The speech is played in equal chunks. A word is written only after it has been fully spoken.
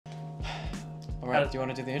Alright, do you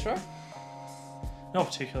want to do the intro? Not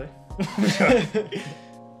particularly.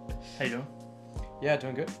 How you doing? Yeah,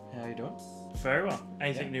 doing good. How are you doing? Very well.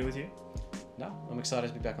 Anything new with you? No, I'm excited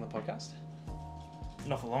to be back on the podcast.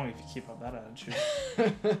 Not for long if you keep up that attitude.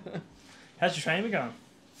 How's your training been going?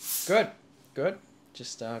 Good.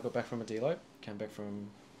 Just got back from a deload. Came back from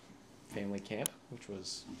family camp, which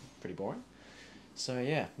was pretty boring. So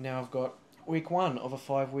yeah, now I've got week 1 of a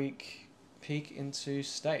 5-week peek into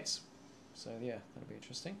States. So yeah, that'll be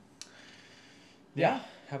interesting. Yeah.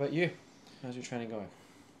 How about you? How's your training going?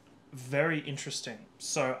 Very interesting.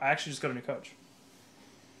 So I actually just got a new coach.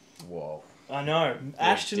 Whoa. I know.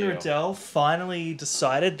 Ashton deal. Riddell finally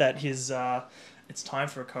decided that it's time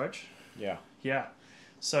for a coach. Yeah. Yeah.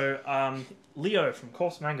 So Leo from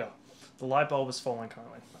Corpse Manga. The light bulb is falling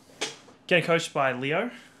currently. Getting coached by Leo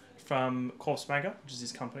from Corpse Manga, which is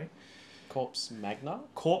his company. Corpse Magna?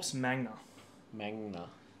 Corpse Magna. Magna.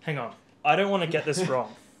 Hang on. I don't want to get this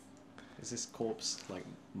wrong. Is this corpse like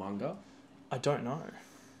manga? I don't know.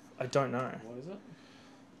 What is it?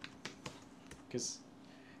 Because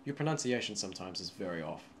your pronunciation sometimes is very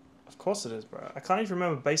off. Of course it is, bro. I can't even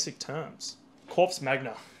remember basic terms. Corpse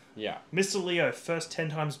Magna. Yeah. Mr. Leo, first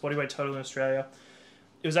 10 times bodyweight total in Australia.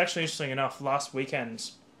 It was actually interesting enough. Last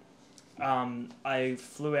weekend, I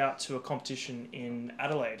flew out to a competition in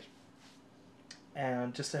Adelaide,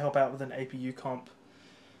 and just to help out with an APU comp.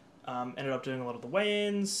 Ended up doing a lot of the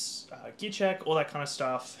weigh-ins, gear check, all that kind of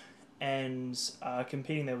stuff, and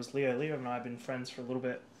competing there was Leo. Leo and I have been friends for a little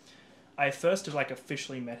bit. I first had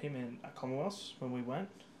officially met him in Commonwealth when we went.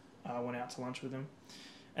 I went out to lunch with him,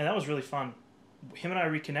 and that was really fun. Him and I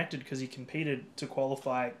reconnected because he competed to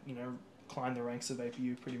qualify, climb the ranks of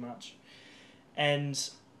APU pretty much. And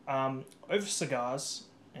over cigars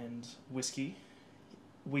and whiskey,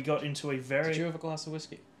 we got into a very... Did you have a glass of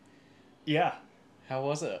whiskey? Yeah. How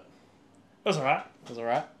was it? It was alright. It was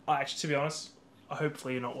alright? Actually, to be honest,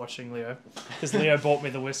 hopefully you're not watching Leo, because Leo bought me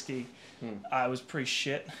the whiskey. It was pretty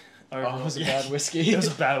shit. Overall. Oh, it was a bad whiskey? It was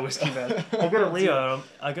a bad whiskey, man. I go to Leo,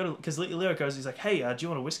 because Leo goes, he's like, hey, do you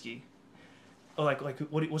want a whiskey? Or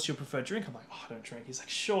what's your preferred drink? I'm like, oh, I don't drink. He's like,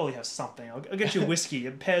 surely have something. I'll get you a whiskey.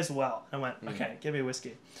 It pairs well. And I went, okay, give me a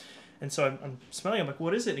whiskey. And so I'm smelling it. I'm like,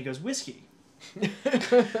 what is it? And he goes, whiskey.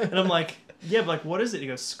 And I'm like, yeah, but what is it? He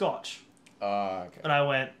goes, Scotch. Okay. And I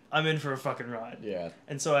went, I'm in for a fucking ride. Yeah.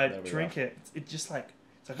 And so I drink it. It just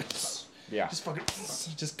yeah. Just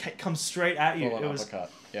comes straight at you. Full on uppercut.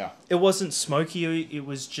 Yeah. It wasn't smoky. It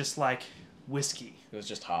was just like whiskey. It was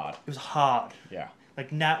just hard. It was hard. Yeah.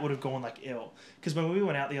 Like Nat would have gone ill, because when we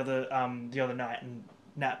went out the other night and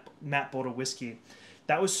Matt bought a whiskey,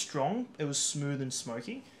 that was strong. It was smooth and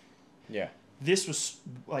smoky. Yeah. This was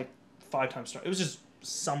 5 times strong. It was just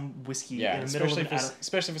some whiskey in the middle of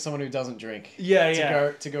especially for someone who doesn't drink.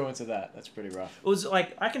 Yeah. To go into that's pretty rough. It was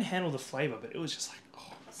I can handle the flavor, but it was just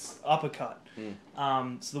uppercut.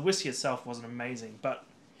 So the whiskey itself wasn't amazing, but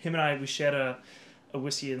him and we shared a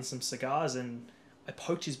whiskey and some cigars, and I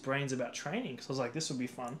poked his brains about training because I was like, this would be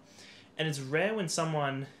fun. And it's rare when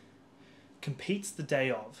someone competes the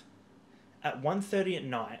day of, at 1:30 at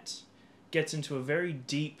night, gets into a very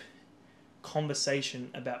deep conversation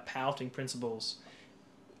about powerlifting principles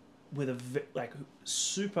with a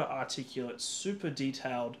super articulate, super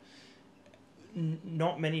detailed.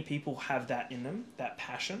 Not many people have that in them, that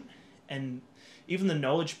passion, and even the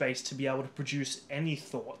knowledge base to be able to produce any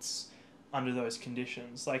thoughts under those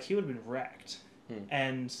conditions. He would have been wrecked.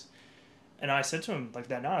 And I said to him that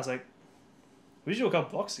night, I was like, we should go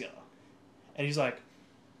blocks together. And he's like,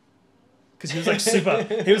 because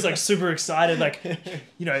he was super excited,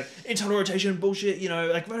 internal rotation bullshit,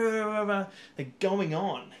 going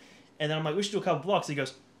on. And then I'm like, we should do a couple blocks. He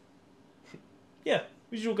goes, yeah,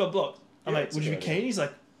 we should do a couple blocks. I'm like, would you be keen? He's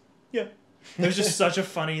like, yeah. It was just such a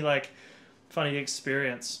funny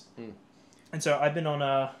experience. And so I've been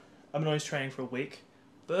on his training for a week.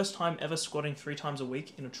 First time ever squatting 3 times a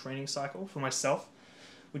week in a training cycle for myself,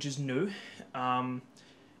 which is new. And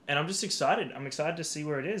I'm just excited. I'm excited to see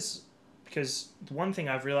where it is, because the one thing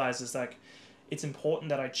I've realized is it's important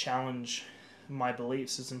that I challenge my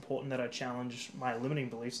beliefs. It's important that I challenge my limiting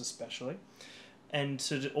beliefs, especially, and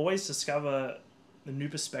to always discover the new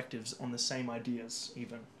perspectives on the same ideas,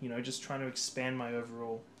 even, just trying to expand my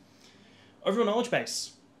overall knowledge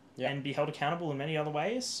base and be held accountable in many other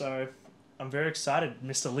ways. So I'm very excited.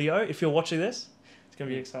 Mr. Leo, if you're watching this, it's going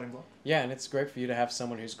to be an exciting block. Yeah, and it's great for you to have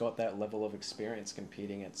someone who's got that level of experience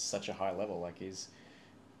competing at such a high level. He's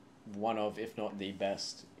one of, if not the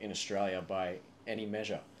best in Australia by any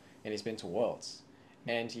measure. And he's been to Worlds.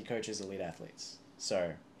 And he coaches elite athletes.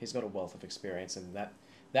 So he's got a wealth of experience, and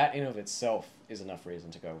that in of itself is enough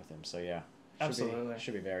reason to go with him. So yeah, Absolutely.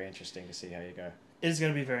 Should be very interesting to see how you go. It is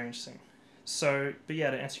going to be very interesting. So, but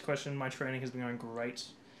yeah, to answer your question, my training has been going great.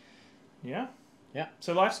 Yeah. Yeah.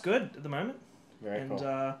 So life's good at the moment. Very cool.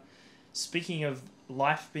 And speaking of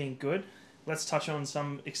life being good, let's touch on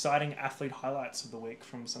some exciting athlete highlights of the week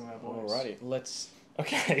from some of our boys. Alrighty, let's...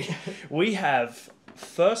 Okay. We have,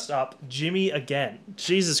 first up, Jimmy again.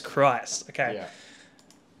 Jesus Christ. Okay. Yeah.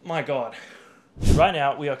 My God. Right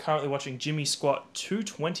now, we are currently watching Jimmy squat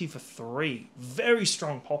 220 for 3. Very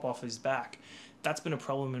strong pop off his back. That's been a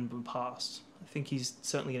problem in the past. I think he's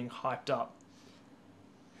certainly getting hyped up.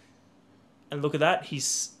 And look at that. He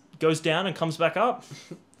goes down and comes back up.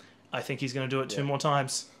 I think he's going to do it 2 more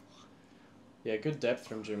times. Yeah, good depth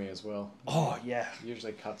from Jimmy as well. Oh, yeah.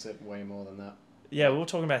 Usually cuts it way more than that. Yeah, we were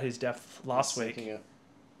talking about his depth last week. It.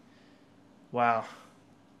 Wow.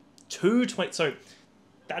 220. So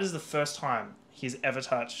that is the first time he's ever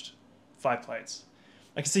touched 5 plates.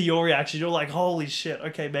 I can see your reaction. You're like, holy shit.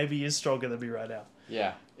 Okay, maybe he is stronger than me right now.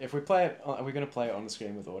 Yeah. If we play it, are we going to play it on the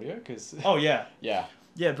screen with audio? Cause oh, yeah. Yeah.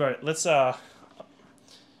 Yeah, bro. Let's...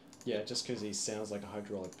 Yeah, just because he sounds like a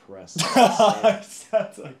hydraulic press.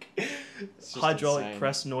 Sounds like hydraulic insane.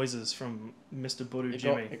 press noises from Mr. Budu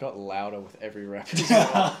Jimmy. It got louder with every rep as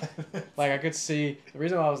well. Like I could see, the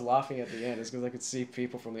reason why I was laughing at the end is because I could see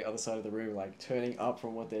people from the other side of the room like turning up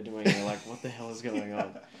from what they're doing and they're like, what the hell is going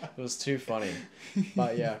on? It was too funny.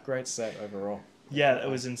 But yeah, great set overall. Yeah, it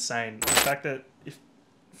was insane. The fact that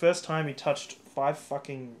first time he touched 5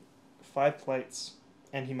 plates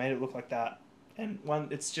and he made it look like that. And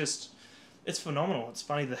it's phenomenal. It's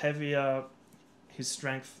funny, the heavier his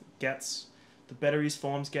strength gets, the better his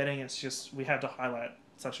form's getting. It's just, we have to highlight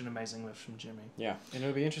such an amazing lift from Jimmy. Yeah, and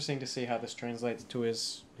it'll be interesting to see how this translates to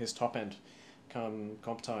his top end come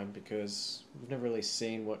comp time, because we've never really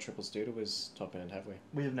seen what triples do to his top end, have we?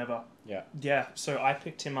 We have never. Yeah. Yeah, so I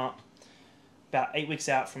picked him up about 8 weeks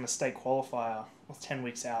out from a state qualifier, or 10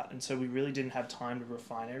 weeks out, and so we really didn't have time to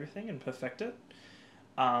refine everything and perfect it.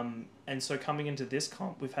 And so coming into this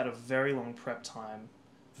comp, we've had a very long prep time,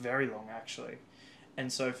 very long actually.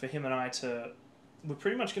 And so for him and I we're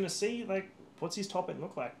pretty much going to see, like, what's his top end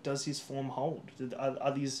look like? Does his form hold?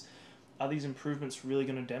 Are these improvements really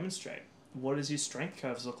going to demonstrate? What does his strength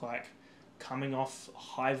curves look like? Coming off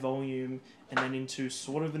high volume and then into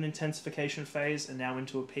sort of an intensification phase and now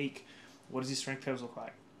into a peak. What does his strength curves look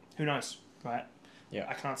like? Who knows, right? Yeah.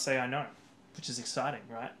 I can't say I know, which is exciting,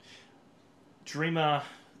 right? Dreamer,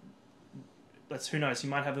 who knows, he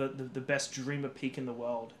might have the best Dreamer peak in the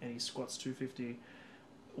world and he squats 250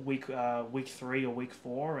 week 3 or week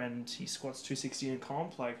 4 and he squats 260 in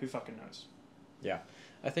comp. Like, who fucking knows? Yeah,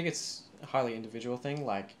 I think it's a highly individual thing.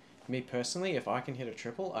 Like, me personally, if I can hit a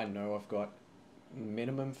triple, I know I've got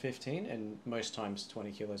minimum 15 and most times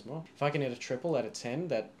 20 kilos more. If I can hit a triple at a 10,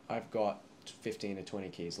 that I've got 15 to 20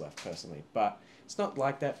 keys left personally. But it's not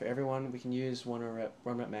like that for everyone. We can use one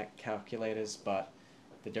rep max calculators, but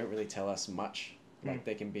they don't really tell us much. Like,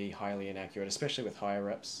 they can be highly inaccurate, especially with higher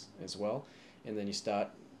reps as well. And then you start,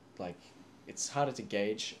 like, it's harder to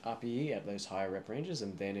gauge RPE at those higher rep ranges.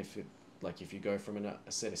 And then if you go from a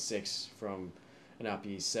set of 6 from an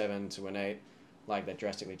RPE 7 to an 8, like, that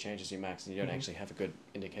drastically changes your max and you don't actually have a good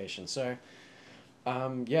indication. So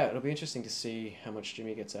yeah, it'll be interesting to see how much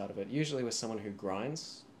Jimmy gets out of it. Usually with someone who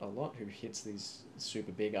grinds a lot, who hits these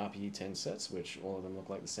super big RPE 10 sets, which all of them look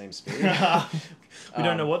like the same speed. We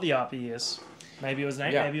don't know what the RPE is. Maybe it was an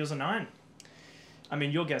 8, maybe it was a 9. I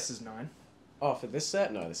mean, your guess is 9. Oh, for this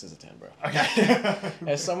set? No, this is a 10, bro. Okay.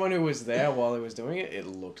 As someone who was there while he was doing it, it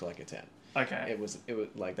looked like a 10. Okay. It was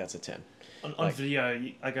like, that's a 10. On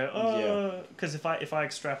video, I go, because if I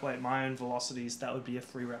extrapolate my own velocities, that would be a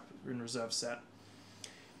 3 rep in reserve set.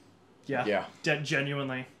 Yeah.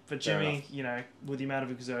 Genuinely. But Jimmy, you know, with the amount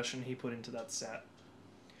of exertion he put into that set,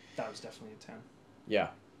 that was definitely a 10. Yeah.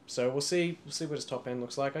 So we'll see what his top end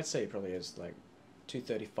looks like. I'd say he probably is like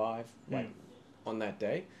 235 on that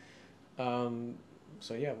day.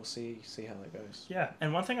 So yeah, we'll see how that goes. Yeah,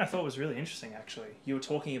 and one thing I thought was really interesting actually, you were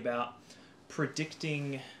talking about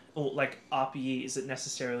predicting, or like RPE, is it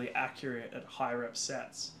necessarily accurate at high rep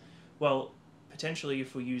sets? Well, potentially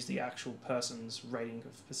if we use the actual person's rating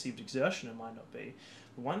of perceived exertion, it might not be.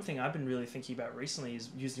 But one thing I've been really thinking about recently is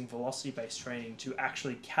using velocity-based training to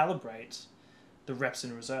actually calibrate the reps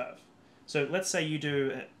in reserve. So let's say you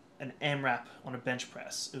do an AMRAP on a bench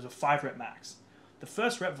press. It was a 5 rep max. The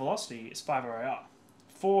first rep velocity is 5 RIR.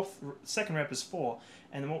 Second rep is 4.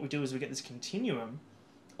 And then what we do is we get this continuum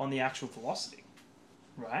on the actual velocity,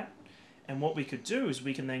 right? And what we could do is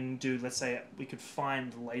we can then do, let's say we could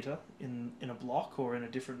find later in a block or in a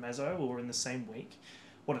different meso or in the same week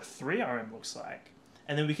what a 3 RM looks like.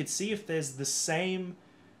 and then we could see if there's the same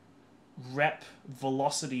rep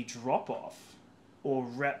velocity drop off, or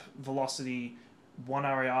rep velocity 1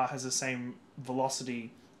 RAR has the same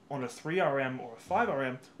velocity on a 3 RM or a 5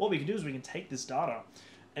 RM. What we can do is we can take this data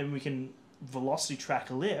and we can velocity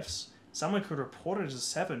track lifts. Someone could report it as a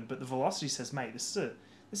 7, but the velocity says, mate, this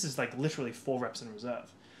is like literally 4 reps in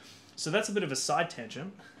reserve. So that's a bit of a side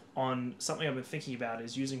tangent on something I've been thinking about,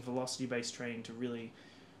 is using velocity-based training to really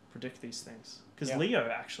predict these things. Because Leo,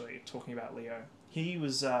 actually, talking about Leo,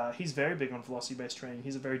 he's very big on velocity-based training.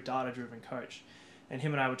 He's a very data-driven coach. And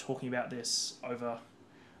him and I were talking about this over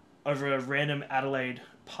a random Adelaide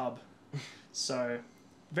pub. So,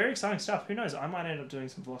 very exciting stuff. Who knows? I might end up doing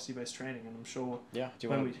some velocity-based training, and I'm sure... Yeah. Do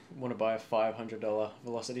you want to buy a $500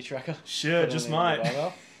 velocity tracker? Sure, just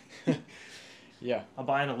might. Yeah. I'll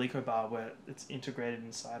buy an Alico bar where it's integrated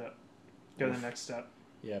inside it. Go to the next step.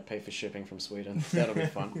 Yeah, pay for shipping from Sweden. That'll be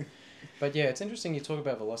fun. But yeah, it's interesting you talk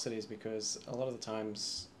about velocities, because a lot of the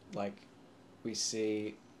times, like, we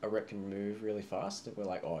see a rep can move really fast. We're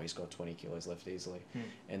like, oh, he's got 20 kilos left easily.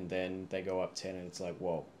 And then they go up 10 and it's like,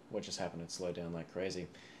 whoa, what just happened? It slowed down like crazy.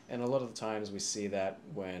 And a lot of the times we see that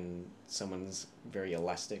when someone's very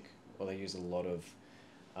elastic, or they use a lot of,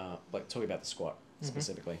 like talking about the squat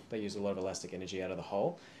specifically, they use a lot of elastic energy out of the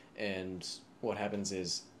hole. And what happens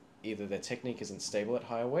is either their technique isn't stable at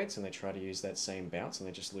higher weights and they try to use that same bounce and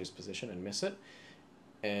they just lose position and miss it.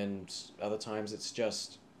 And other times it's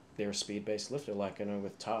just they're a speed-based lifter. Like I know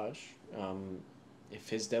with Taj, if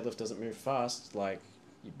his deadlift doesn't move fast, like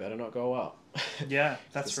you better not go up. Yeah,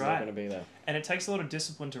 that's right. It's not going to be there. And it takes a lot of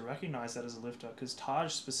discipline to recognize that as a lifter, because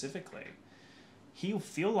Taj specifically, he'll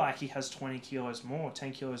feel like he has 20 kilos more,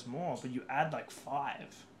 10 kilos more, but you add like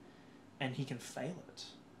 5 and he can fail it.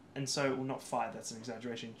 And so, well, not 5, that's an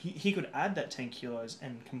exaggeration. He could add that 10 kilos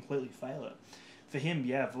and completely fail it. For him,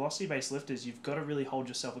 yeah, velocity-based lifters, you've got to really hold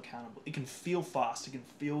yourself accountable. It can feel fast, it can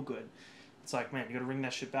feel good. It's like, man, you got to bring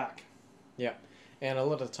that shit back. Yeah. And a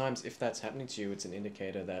lot of the times, if that's happening to you, it's an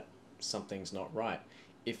indicator that something's not right.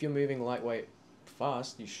 If you're moving lightweight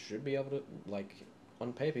fast, you should be able to, like,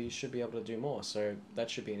 on paper, you should be able to do more. So that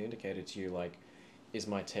should be an indicator to you, like, is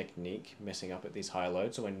my technique messing up at these high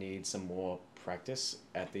loads, or I need some more practice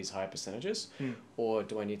at these high percentages? Or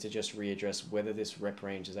do I need to just readdress whether this rep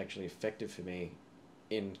range is actually effective for me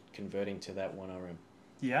in converting to that 1 RM?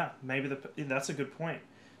 Yeah, maybe that's a good point.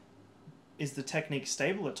 Is the technique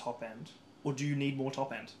stable at top end, or do you need more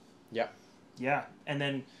top end? Yeah. Yeah. And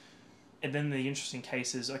then the interesting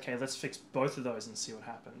case is, okay, let's fix both of those and see what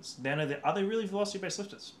happens. Then are they really velocity-based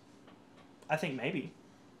lifters? I think maybe.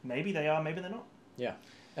 Maybe they are, maybe they're not. Yeah.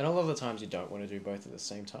 And a lot of the times you don't want to do both at the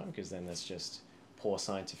same time, because then that's just poor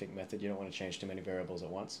scientific method. You don't want to change too many variables at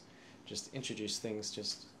once. Just introduce things,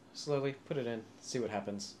 just slowly put it in, see what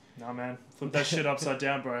happens. Nah, man. Flip that shit upside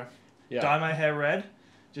down, bro. Yeah. Dye my hair red.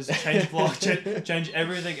 Just change block, change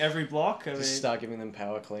everything, every block. I mean, start giving them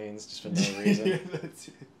power cleans just for no reason. Yeah, that's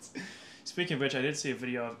it. Speaking of which, I did see a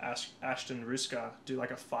video of Ashton Ruska do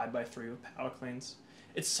like a 5x3 with power cleans.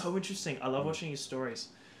 It's so interesting. I love watching his stories.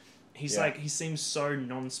 He's like, he seems so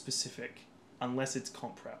non-specific unless it's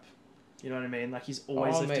comp prep. You know what I mean? Like he's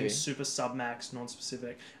always lifting super sub-max,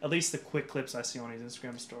 non-specific. At least the quick clips I see on his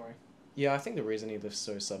Instagram story. Yeah, I think the reason he lifts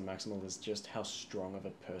so sub-maximal is just how strong of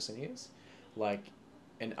a person he is. Like,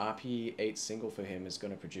 an RPE 8 single for him is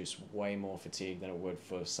going to produce way more fatigue than it would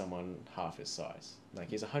for someone half his size. Like,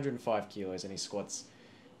 he's 105 kilos and he squats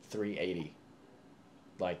 380.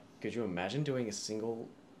 Like, could you imagine doing a single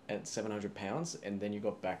at 700 pounds and then you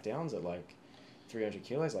got back downs at like 300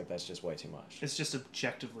 kilos? Like, that's just way too much. It's just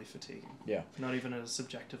objectively fatiguing. Yeah. Not even at a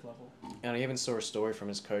subjective level. And I even saw a story from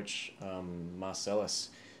his coach, Marcellus,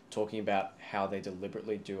 talking about how they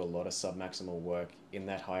deliberately do a lot of submaximal work in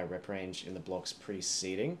that higher rep range in the blocks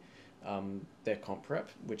preceding their comp prep,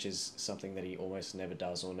 which is something that he almost never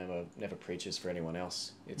does or never preaches for anyone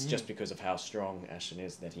else. It's just because of how strong Ashton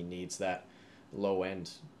is that he needs that low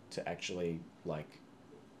end to actually like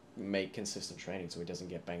make consistent training so he doesn't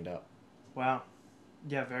get banged up. Wow.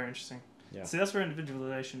 Yeah, very interesting. Yeah. See, that's where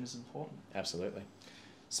individualization is important. Absolutely.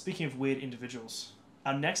 Speaking of weird individuals,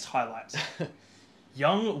 our next highlight.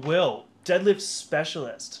 Young Will, deadlift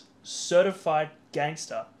specialist, certified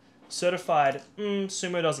gangster, certified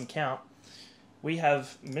sumo doesn't count. We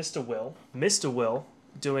have Mr. Will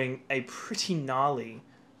doing a pretty gnarly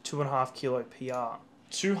 2.5 kilo PR.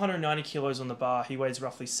 290 kilos on the bar. He weighs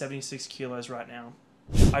roughly 76 kilos right now.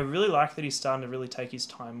 I really like that he's starting to really take his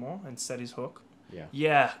time more and set his hook. Yeah.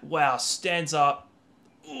 Yeah, wow, stands up.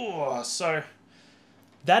 Ooh, so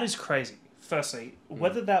that is crazy. Firstly,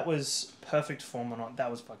 whether that was perfect form or not,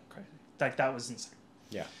 that was fucking crazy. Like, that was insane.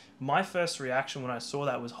 Yeah. My first reaction when I saw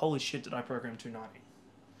that was, holy shit, did I program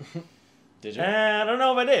 290? Did you? And I don't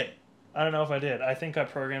know if I did. I think I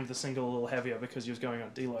programmed the single a little heavier because he was going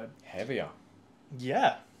on deload. Heavier?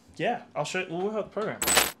 Yeah. I'll show you. We'll work out the program.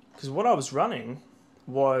 Because what I was running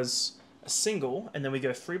was a single, and then we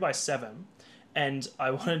go 3x7, and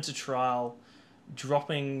I wanted to trial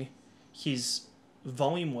dropping his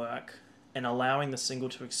volume work and allowing the single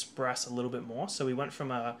to express a little bit more. So we went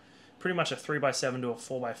from pretty much a 3x7 to a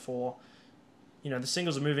 4x4. The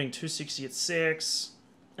singles are moving 260 at 6,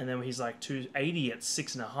 and then he's like 280 at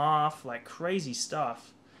 6.5, like crazy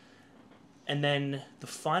stuff. And then the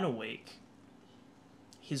final week,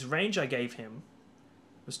 his range I gave him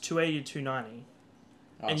was 280 to 290.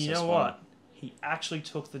 And you know what? He actually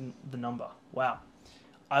took the number. Wow.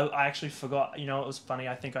 I actually forgot. It was funny.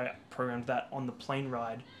 I think I programmed that on the plane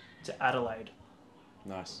ride to Adelaide.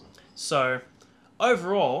 Nice. So,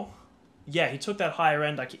 overall, yeah, he took that higher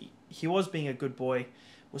end. Like, he was being a good boy.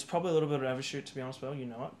 Was probably a little bit of an overshoot, to be honest, Well, you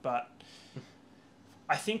know it. But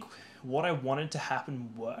I think what I wanted to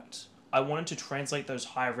happen worked. I wanted to translate those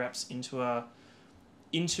higher reps into a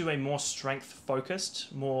more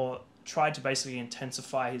strength-focused, tried to basically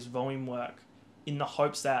intensify his volume work in the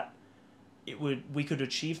hopes that we could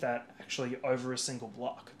achieve that actually over a single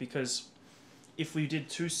block. Because if we did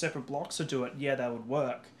 2 separate blocks to do it, yeah, that would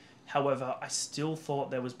work. However, I still thought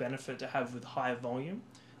there was benefit to have with higher volume,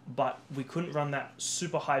 but we couldn't run that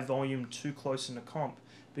super high volume too close in the comp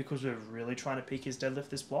because we were really trying to peak his deadlift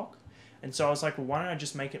this block. And so I was like, well, why don't I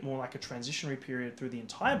just make it more like a transitionary period through the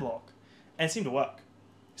entire block? And it seemed to work.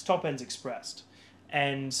 His top end's expressed.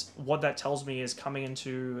 And what that tells me is coming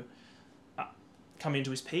into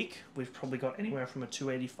his peak, we've probably got anywhere from a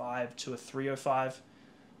 285 to a 305,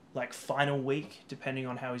 like final week, depending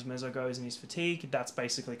on how his meso goes and his fatigue. That's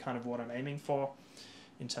basically kind of what I'm aiming for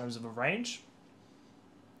in terms of a range.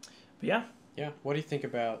 But yeah. Yeah. What do you think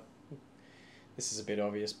about, this is a bit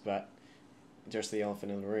obvious, but just the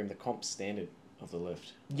elephant in the room, the comp standard of the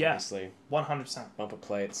lift? Yeah. Obviously. 100%. Bumper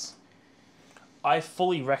plates. I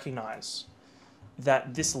fully recognize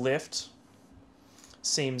that this lift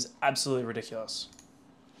seems absolutely ridiculous.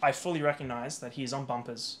 I fully recognize that he's on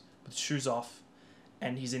bumpers with shoes off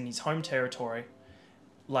and he's in his home territory.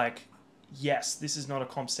 Like, yes, this is not a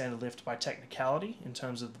comp standard lift by technicality in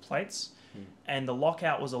terms of the plates. And the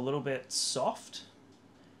lockout was a little bit soft.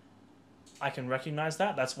 I can recognize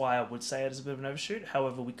that. That's why I would say it is a bit of an overshoot.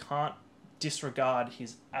 However, we can't disregard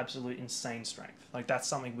his absolute insane strength. Like, that's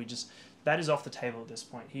something that is off the table at this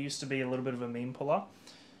point. He used to be a little bit of a meme puller.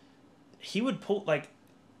 He would pull,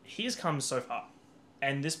 he has come so far.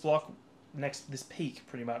 And this block, this peak,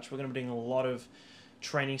 pretty much, we're going to be doing a lot of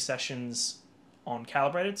training sessions on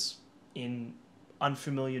calibrateds in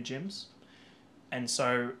unfamiliar gyms. And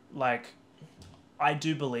so, I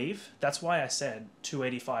do believe, that's why I said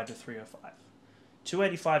 285 to 305.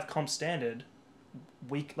 285 comp standard,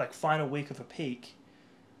 final week of a peak,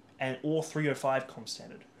 or 305 comp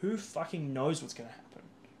standard. Who fucking knows what's going to happen,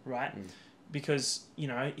 right? Because,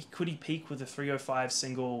 could he peak with a 305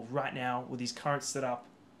 single right now with his current setup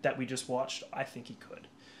that we just watched? I think he could.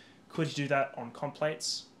 Could he do that on comp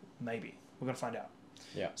plates? Maybe. We're going to find out.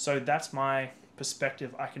 Yeah. So that's my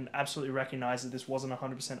perspective. I can absolutely recognize that this wasn't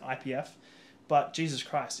 100% IPF, but Jesus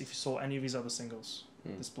Christ, if you saw any of his other singles,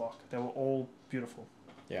 this block, they were all beautiful.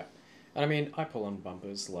 Yeah. And I mean, I pull on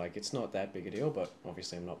bumpers, it's not that big a deal, but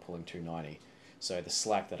obviously I'm not pulling 290. So the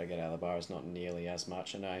slack that I get out of the bar is not nearly as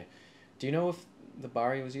much. And do you know if the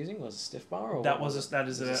bar he was using was a stiff bar? Or that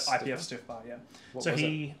is an IPF stiff bar, yeah. What so was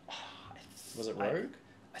he... Was it Rogue?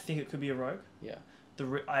 I think it could be a Rogue. Yeah.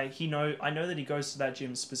 I know that he goes to that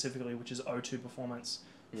gym specifically, which is O2 Performance,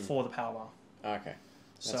 for the power bar. Okay.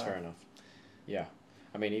 That's fair enough. Yeah.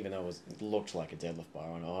 I mean, even though it looked like a deadlift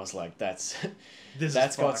bar, and I was like, that's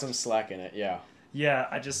got some slack in it, yeah. Yeah,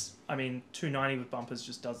 290 with bumpers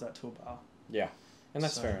just does that to a bar. Yeah, and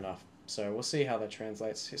that's fair enough. So we'll see how that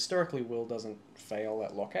translates. Historically, Will doesn't fail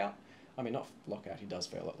at lockout. I mean, not lockout, he does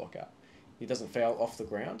fail at lockout. He doesn't fail off the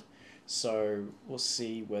ground. So we'll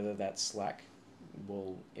see whether that slack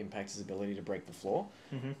will impact his ability to break the floor.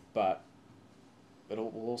 Mm-hmm. But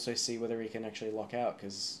we'll also see whether he can actually lock out,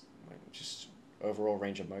 because just overall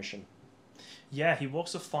range of motion. Yeah, he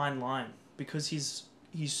walks a fine line because he's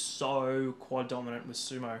so quad dominant with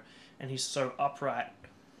sumo and he's so upright.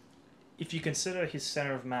 If you consider his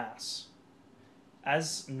center of mass,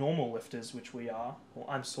 as normal lifters, which we are, well,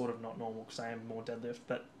 I'm sort of not normal because I am more deadlift,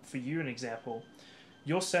 but for you, an example,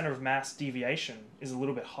 your center of mass deviation is a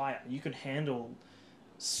little bit higher. You can handle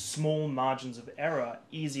small margins of error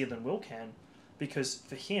easier than Will can, because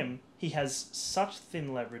for him, he has such thin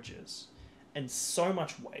leverages and so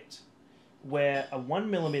much weight, where a 1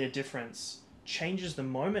 millimeter difference changes the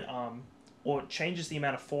moment arm or changes the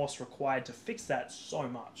amount of force required to fix that so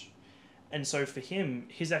much. And so for him,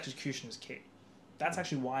 his execution is key. That's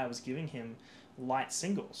actually why I was giving him light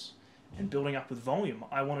singles and building up with volume.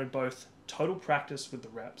 I wanted both total practice with the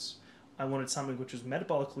reps. I wanted something which was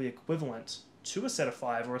metabolically equivalent to a set of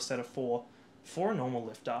 5 or a set of 4 for a normal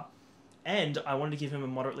lifter. And I wanted to give him a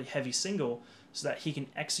moderately heavy single so that he can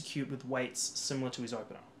execute with weights similar to his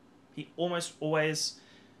opener. He almost always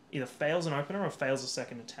either fails an opener or fails a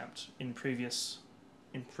second attempt in previous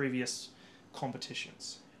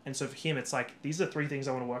competitions. And so for him, it's like, these are 3 things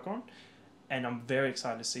I want to work on, and I'm very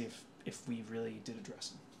excited to see if we really did address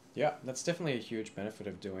them. Yeah, that's definitely a huge benefit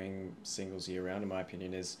of doing singles year round, in my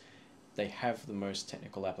opinion, is they have the most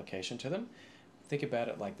technical application to them. Think about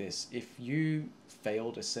it like this. If you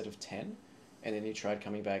failed a set of 10 and then you tried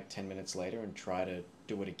coming back 10 minutes later and try to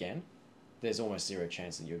do it again, there's almost zero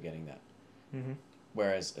chance that you're getting that. Mm-hmm.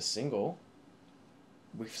 Whereas a single,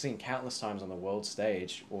 we've seen countless times on the world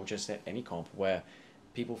stage or just at any comp where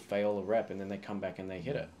people fail a rep and then they come back and they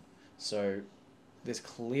hit it. So there's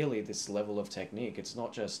clearly this level of technique. It's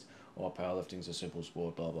not just, powerlifting's a simple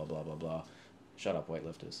sport, blah, blah, blah, blah, blah. Shut up,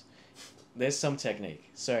 weightlifters. There's some technique.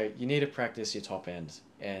 So you need to practice your top end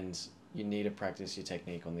and you need to practice your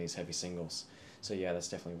technique on these heavy singles. So yeah, that's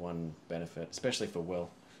definitely one benefit, especially for Will,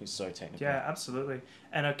 who's so technical. Yeah, absolutely.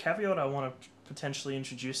 And a caveat I want to potentially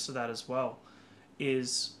introduce to that as well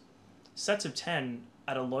is sets of 10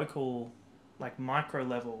 at a local, like micro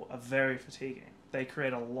level, are very fatiguing. They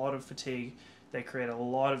create a lot of fatigue. They create a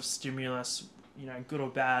lot of stimulus, good or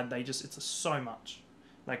bad. It's so much.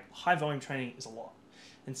 Like high volume training is a lot.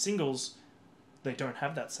 And singles, they don't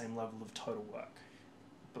have that same level of total work.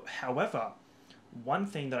 But however, one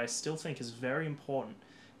thing that I still think is very important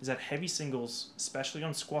is that heavy singles, especially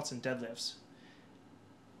on squats and deadlifts,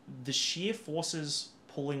 the shear forces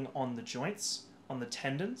pulling on the joints, on the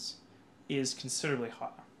tendons, is considerably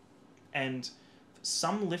higher. And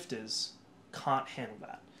some lifters can't handle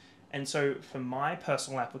that. And so for my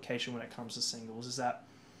personal application when it comes to singles is that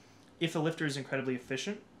if a lifter is incredibly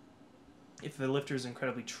efficient, if the lifter is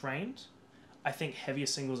incredibly trained, I think heavier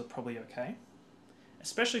singles are probably okay,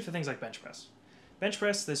 especially for things like bench press. Bench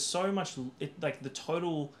press, there's so much, the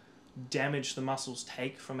total damage the muscles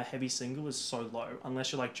take from a heavy single is so low,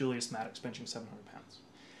 unless you're like Julius Maddox benching 700 pounds.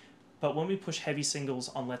 But when we push heavy singles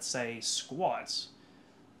on, let's say, squats,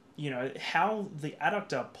 how the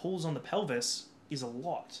adductor pulls on the pelvis is a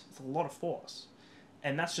lot. It's a lot of force.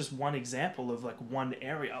 And that's just one example of one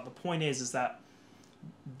area. The point is that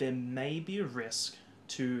there may be a risk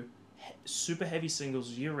to super heavy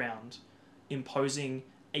singles year round imposing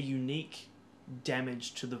a unique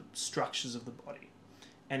damage to the structures of the body.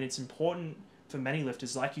 And it's important for many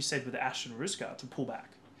lifters, like you said with Ashton Ruska, to pull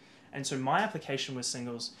back. And so my application with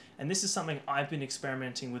singles, and this is something I've been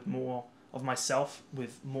experimenting with more of myself,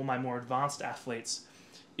 with my more advanced athletes,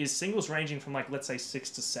 is singles ranging from let's say 6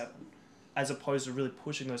 to 7, as opposed to really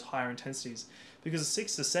pushing those higher intensities. Because a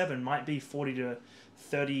 6 to 7 might be 40 to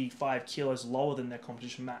 35 kilos lower than their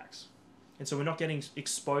competition max. And so we're not getting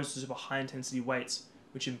exposed to super high intensity weights,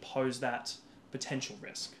 which impose that potential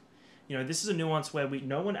risk. This is a nuance where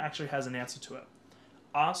no one actually has an answer to it.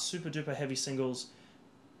 Are super duper heavy singles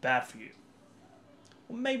bad for you?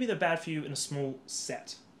 Well, maybe they're bad for you in a small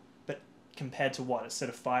set, but compared to what? A set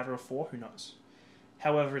of 5 or a 4? Who knows?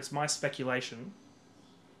 However, it's my speculation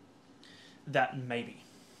that maybe.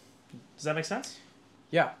 Does that make sense?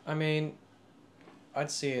 Yeah, I mean,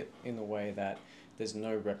 I'd see it in the way that there's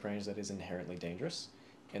no rep range that is inherently dangerous,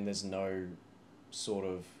 and there's no sort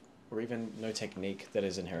of, or even no technique that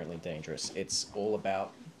is inherently dangerous. It's all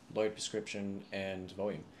about load prescription and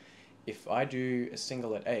volume. If I do a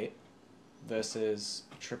single at 8 versus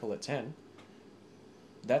a triple at 10,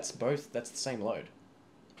 that's the same load.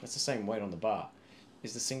 That's the same weight on the bar.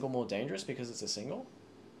 Is the single more dangerous because it's a single?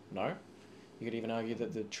 No. You could even argue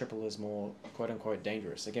that the triple is more quote-unquote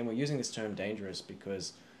dangerous. Again, we're using this term dangerous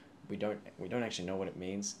because we don't actually know what it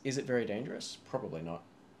means. Is it very dangerous? Probably not.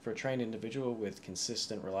 For a trained individual with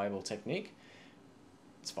consistent, reliable technique,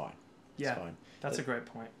 it's fine. Yeah, it's fine. That's a great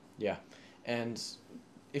point. Yeah. And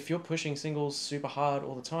if you're pushing singles super hard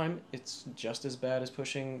all the time, it's just as bad as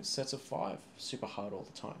pushing sets of 5 super hard all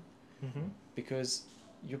the time. Mm-hmm. Because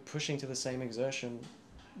you're pushing to the same exertion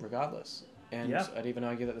regardless. And yeah. I'd even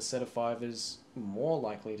argue that the set of 5 is more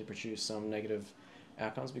likely to produce some negative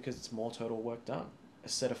outcomes because it's more total work done. A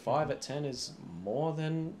set of 5 at 10 is more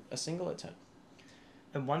than a single at 10.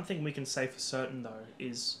 And one thing we can say for certain, though,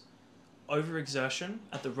 is overexertion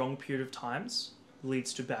at the wrong period of times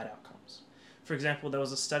leads to bad outcomes. For example, there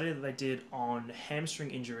was a study that they did on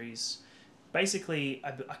hamstring injuries. Basically,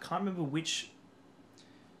 I can't remember which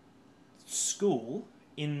school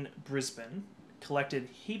in Brisbane collected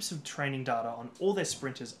heaps of training data on all their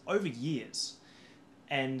sprinters over years.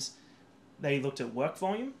 And they looked at work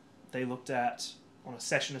volume, they looked at on a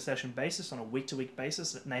session-to-session basis, on a week-to-week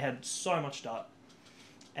basis, and they had so much data.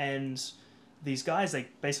 And these guys, they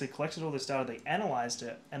basically collected all this data, they analysed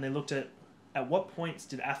it, and they looked at what points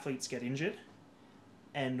did athletes get injured,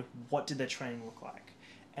 and what did their training look like.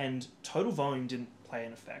 And total volume didn't play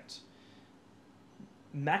an effect.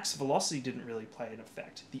 Max velocity didn't really play an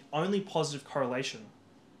effect. The only positive correlation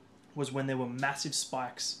was when there were massive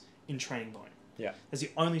spikes in training volume. Yeah. That's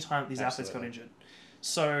the only time these athletes got injured.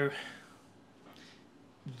 So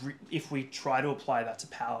if we try to apply that to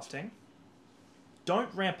powerlifting,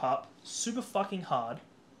 don't ramp up super fucking hard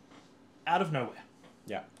out of nowhere.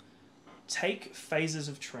 Yeah. Take phases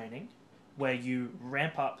of training where you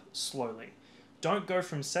ramp up slowly. Don't go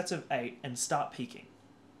from sets of 8 and start peaking.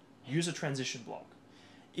 Use a transition block.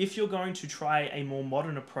 If you're going to try a more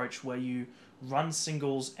modern approach where you run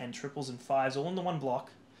singles and triples and fives all in the one block,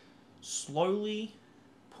 slowly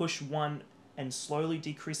push one and slowly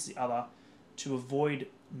decrease the other to avoid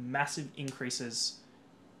massive increases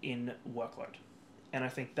in workload. And I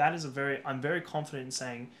think that is I'm very confident in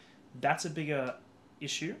saying that's a bigger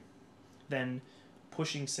issue than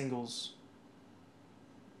pushing singles.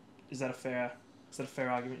 Is that a fair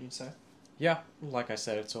argument you'd say? Yeah, like I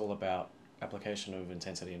said, it's all about application of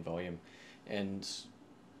intensity and volume, and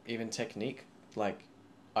even technique. Like,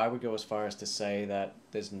 I would go as far as to say that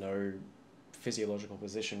there's no physiological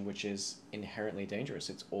position which is inherently dangerous.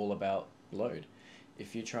 It's all about load.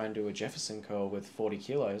 If you try and do a Jefferson curl with 40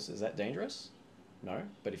 kilos, is that dangerous? No.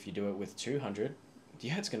 But if you do it with 200,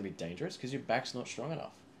 yeah, it's going to be dangerous because your back's not strong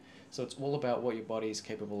enough. So it's all about what your body is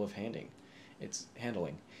capable of handling.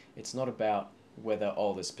 It's not about whether,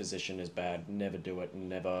 this position is bad, never do it,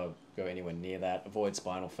 never go anywhere near that. Avoid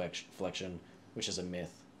spinal flexion, which is a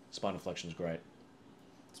myth. Spinal flexion is great.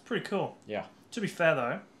 It's pretty cool. Yeah. To be fair,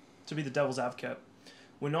 though, to be the devil's advocate,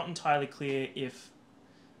 we're not entirely clear if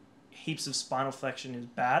heaps of spinal flexion is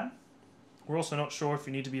bad. We're also not sure if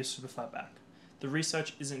you need to be a super flat back. The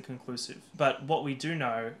research isn't conclusive. But what we do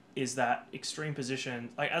know is that extreme position,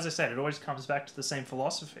 like as I said, it always comes back to the same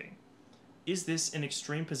philosophy. Is this an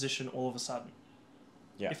extreme position all of a sudden?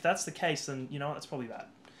 Yeah. If that's the case, then you know what, that's probably bad.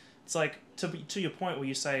 It's like, to your point where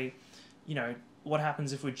you say, what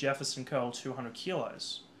happens if we Jefferson curl 200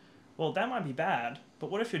 kilos? Well, that might be bad, but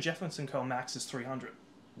what if your Jefferson curl max is 300?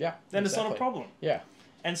 Yeah. Then It's not a problem. Yeah.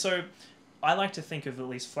 And so I like to think of at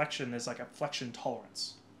least flexion, there's like a flexion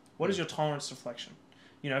tolerance. What is your tolerance to flexion?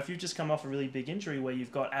 If you've just come off a really big injury where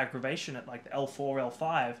you've got aggravation at like the L4,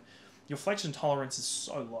 L5, your flexion tolerance is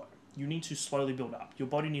so low. You need to slowly build up. Your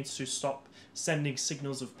body needs to stop sending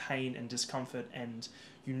signals of pain and discomfort, and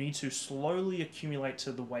you need to slowly accumulate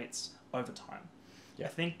to the weights over time. Yeah.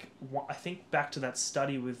 I think back to that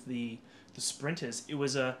study with the sprinters, it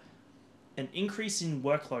was an increase in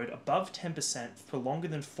workload above 10% for longer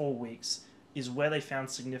than 4 weeks is where they found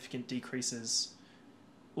significant decreases,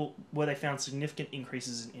 or where they found significant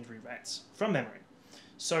increases in injury rates from memory.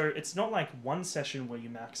 So it's not like one session where you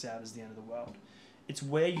max out is the end of the world. It's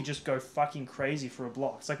where you just go fucking crazy for a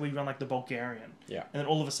block. It's like where you run like the Bulgarian. Yeah. And then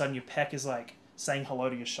all of a sudden your pec is like saying hello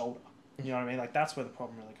to your shoulder. You know what I mean? Like that's where the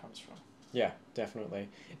problem really comes from. Yeah, definitely.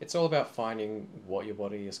 It's all about finding what your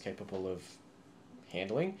body is capable of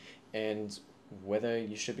handling and whether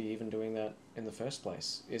you should be even doing that in the first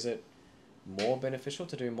place. Is it more beneficial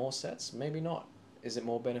to do more sets? Maybe not. Is it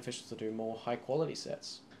more beneficial to do more high quality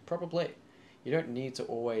sets? Probably. You don't need to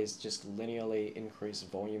always just linearly increase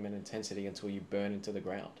volume and intensity until you burn into the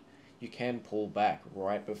ground. You can pull back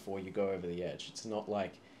right before you go over the edge. It's not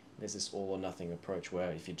like there's this all or nothing approach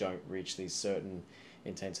where if you don't reach these certain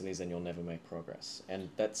intensities, then you'll never make progress. And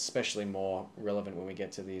that's especially more relevant when we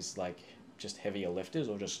get to these like just heavier lifters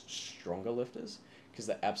or just stronger lifters, because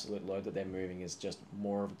the absolute load that they're moving is just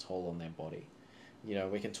more of a toll on their body.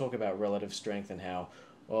 We can talk about relative strength and how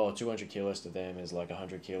 200 kilos to them is like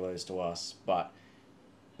 100 kilos to us, but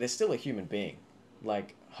they're still a human being.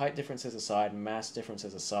 Like, height differences aside, mass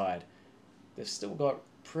differences aside, they've still got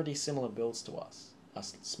pretty similar builds to us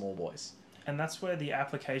small boys. And that's where the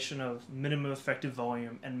application of minimum effective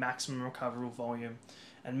volume and maximum recoverable volume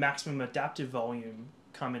and maximum adaptive volume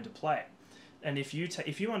come into play. And if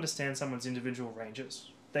you understand someone's individual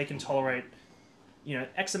ranges, they can tolerate,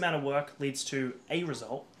 X amount of work leads to a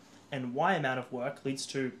result, and Y amount of work leads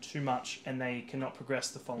to too much, and they cannot progress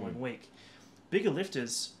the following week. Bigger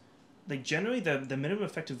lifters generally the minimum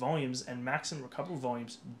effective volumes and maximum recoverable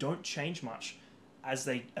volumes don't change much as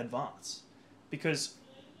they advance, because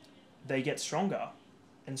they get stronger,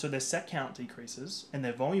 and so their set count decreases and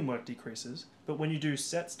their volume work decreases. But when you do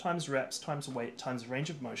sets times reps times weight times range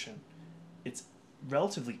of motion, it's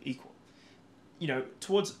relatively equal. You know,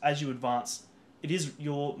 towards as you advance, it is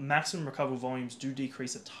your maximum recoverable volumes do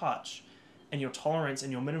decrease a touch, and your tolerance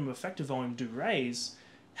and your minimum effective volume do raise.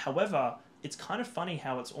 However, it's kind of funny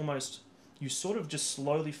how it's almost, you sort of just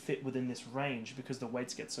slowly fit within this range because the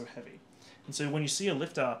weights get so heavy. And so when you see a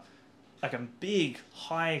lifter, like a big,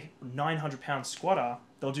 high 900-pound squatter,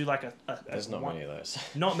 they'll do like There's not many of those.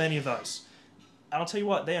 Not many of those. And I'll tell you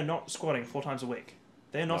what, they are not squatting 4 times a week.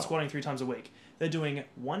 They are not squatting 3 times a week. They're doing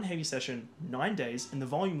one heavy session, 9 days, and the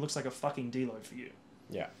volume looks like a fucking deload for you.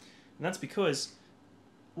 Yeah. And that's because,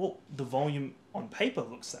 well, the volume on paper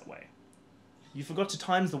looks that way. You forgot to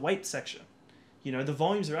times the weight section. You know, the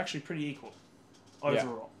volumes are actually pretty equal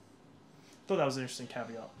overall. Thought that was an interesting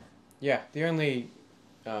caveat. Yeah, the only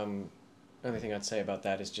thing I'd say about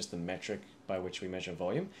that is just the metric by which we measure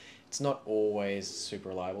volume. It's not always super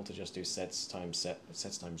reliable to just do sets times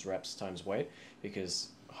reps times weight, because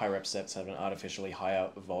high rep sets have an artificially higher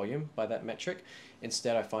volume by that metric.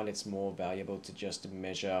 Instead, I find it's more valuable to just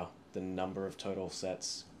measure the number of total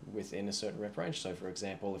sets within a certain rep range. So for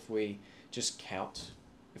example, if we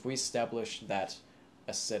establish that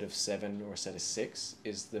a set of 7 or a set of 6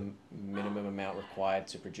 is the minimum amount required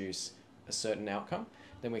to produce a certain outcome,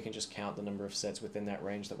 then we can just count the number of sets within that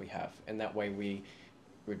range that we have. And that way we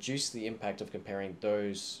reduce the impact of comparing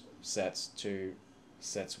those sets to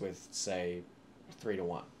sets with, say, 3 to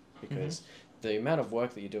 1. Because the amount of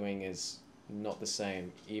work that you're doing is not the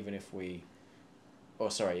same, even if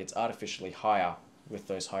it's artificially higher with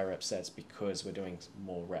those high rep sets because we're doing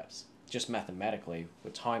more reps. Just mathematically,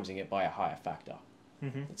 we're timesing it by a higher factor.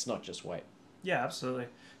 It's not just weight. Yeah, absolutely.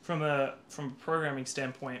 From a programming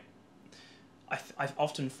standpoint, I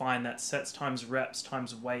often find that sets times reps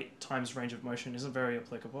times weight times range of motion isn't very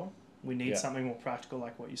applicable. We need something more practical,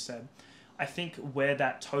 like what you said. I think where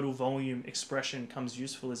that total volume expression comes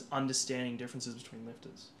useful is understanding differences between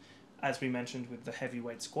lifters. As we mentioned with the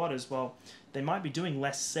heavyweight squatters, well, they might be doing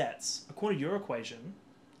less sets. According to your equation,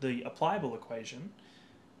 the applicable equation,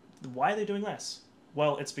 why are they doing less?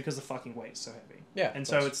 Well, it's because the fucking weight's so heavy. Yeah. And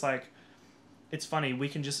so it's like, it's funny, we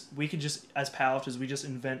can just as powerlifters, we just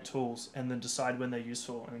invent tools and then decide when they're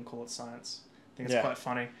useful and then call it science. I think it's quite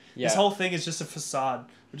funny. Yeah. This whole thing is just a facade.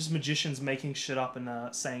 We're just magicians making shit up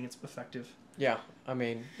and saying it's effective. Yeah, I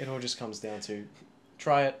mean, it all just comes down to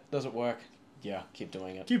try it, does it work? Yeah, keep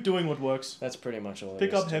doing it. Keep doing what works. That's pretty much all it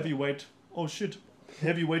Pick is up heavy weight. Oh shit,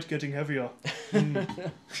 heavy weight getting heavier.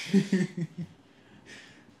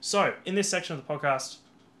 So, in this section of the podcast,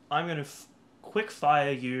 I'm going to quick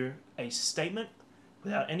fire you a statement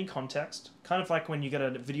without any context. Kind of like when you get a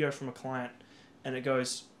video from a client and it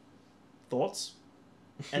goes, thoughts?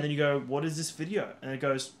 And then you go, what is this video? And it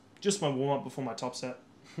goes, just my warm-up before my top set.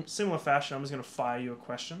 Similar fashion, I'm just going to fire you a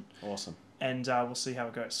question. Awesome. And we'll see how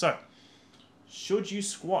it goes. So, should you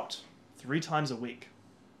squat 3 times a week?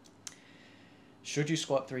 Should you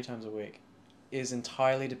squat 3 times a week is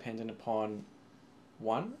entirely dependent upon,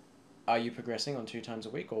 1, are you progressing on 2 times a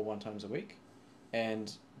week or 1 times a week?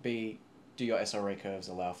 And B, do your SRA curves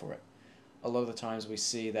allow for it? A lot of the times we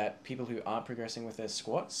see that people who aren't progressing with their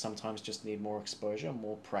squats sometimes just need more exposure,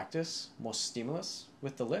 more practice, more stimulus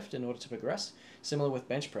with the lift in order to progress. Similar with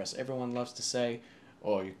bench press. Everyone loves to say,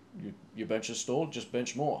 oh, your bench is stalled, just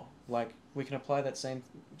bench more. Like, we can apply that same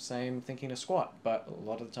thinking to squat, but a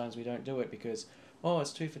lot of the times we don't do it because, oh,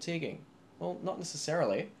 it's too fatiguing. Well, not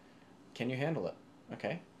necessarily. Can you handle it?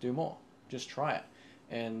 Okay, do more. Just try it.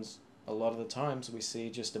 And a lot of the times we see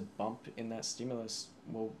just a bump in that stimulus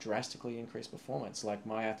will drastically increase performance. Like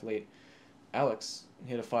my athlete, Alex,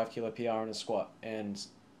 hit a 5 kilo PR in a squat, and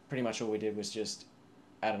pretty much all we did was just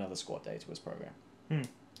add another squat day to his program. And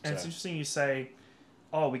it's interesting you say,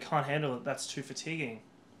 oh, we can't handle it, that's too fatiguing.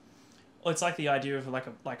 Well, it's like the idea of like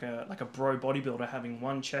a bro bodybuilder having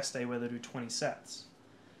one chest day where they do 20 sets.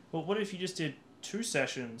 Well, what if you just did 2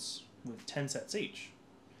 sessions with 10 sets each?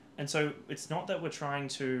 And so it's not that we're trying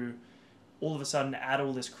to all of a sudden add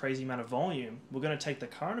all this crazy amount of volume. We're going to take the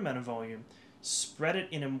current amount of volume, spread it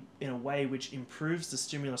in a way which improves the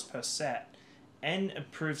stimulus per set and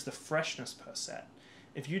improves the freshness per set.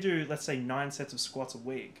 If you do, let's say, 9 sets of squats a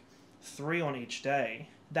week, 3 on each day,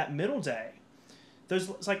 that middle day,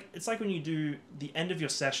 it's like when you do the end of your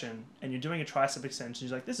session and you're doing a tricep extension,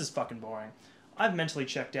 you're like, this is fucking boring. I've mentally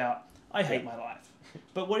checked out. I hate my life.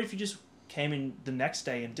 But what if you just came in the next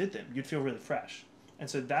day and did them? You'd feel really fresh. And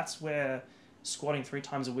so that's where squatting 3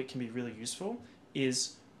 times a week can be really useful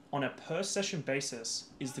is on a per session basis,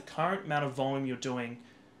 is the current amount of volume you're doing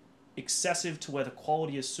excessive to where the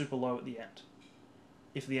quality is super low at the end?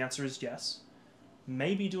 If the answer is yes,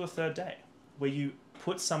 maybe do a third day where you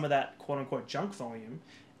put some of that quote unquote junk volume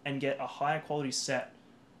and get a higher quality set,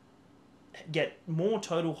 get more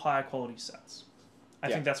total higher quality sets. I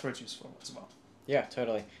think that's where it's useful as well. Yeah,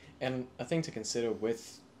 totally. And a thing to consider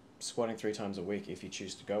with squatting 3 times a week, if you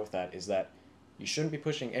choose to go with that, is that you shouldn't be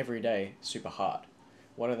pushing every day super hard.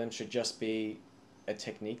 One of them should just be a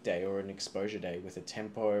technique day or an exposure day with a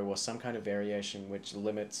tempo or some kind of variation which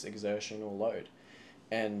limits exertion or load.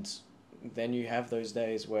 And then you have those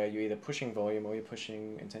days where you're either pushing volume or you're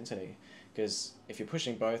pushing intensity. Because if you're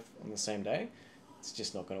pushing both on the same day, it's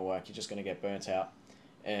just not going to work. You're just going to get burnt out.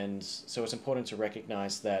 And so it's important to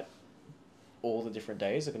recognize that all the different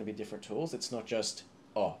days are going to be different tools. It's not just,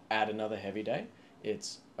 add another heavy day.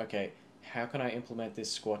 It's, okay, how can I implement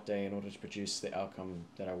this squat day in order to produce the outcome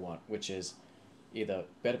that I want, which is either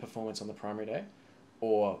better performance on the primary day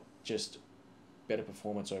or just better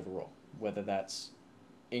performance overall, whether that's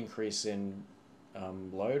increase in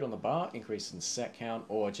load on the bar, increase in set count,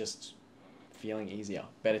 or just feeling easier,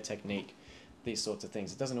 better technique, these sorts of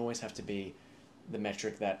things. It doesn't always have to be the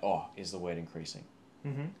metric that, is the weight increasing?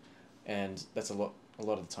 Mm-hmm. And that's a lot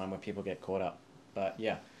of the time where people get caught up. But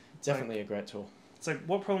yeah, definitely a great tool. It's like,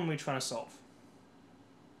 what problem are we trying to solve?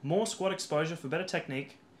 More squat exposure for better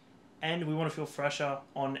technique, and we want to feel fresher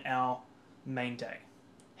on our main day.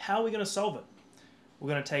 How are we going to solve it? We're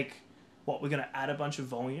going to take, we're going to add a bunch of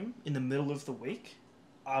volume in the middle of the week,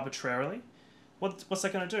 arbitrarily. What's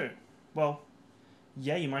that going to do? Well,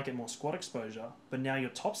 yeah, you might get more squat exposure, but now your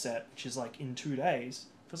top set, which is like in 2 days,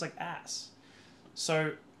 feels like ass.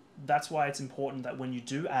 So that's why it's important that when you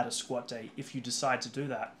do add a squat day, if you decide to do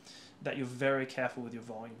that, that you're very careful with your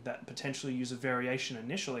volume, that potentially use a variation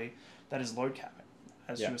initially that is load capping,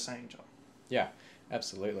 as you were saying, John. Yeah,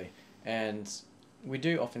 absolutely. And we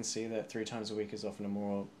do often see that 3 times a week is often a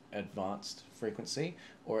more advanced frequency,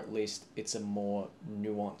 or at least it's a more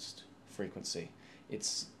nuanced frequency.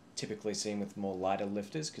 It's typically seen with more lighter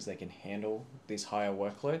lifters because they can handle these higher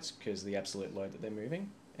workloads because the absolute load that they're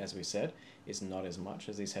moving, as we said, is not as much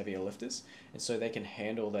as these heavier lifters. And so they can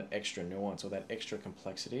handle that extra nuance or that extra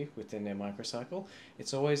complexity within their microcycle.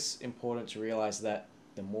 It's always important to realize that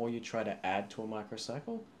the more you try to add to a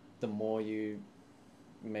microcycle, the more you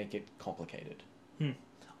make it complicated.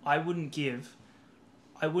 I wouldn't give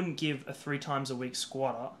a 3 times a week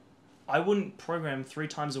squatter, I wouldn't program 3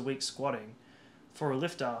 times a week squatting for a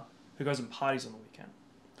lifter who goes and parties on the weekend.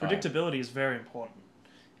 Predictability is very important.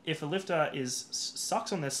 If a lifter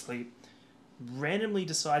sucks on their sleep, randomly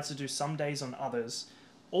decides to do some days on others,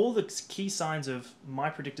 all the key signs of my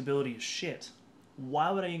predictability is shit,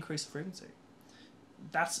 why would I increase the frequency?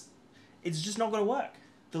 It's just not going to work.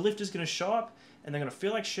 The lifter's going to show up and they're going to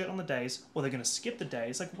feel like shit on the days, or they're going to skip the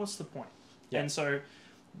days. Like, what's the point? Yeah. And so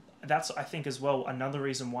that's, I think, as well, another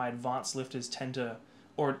reason why advanced lifters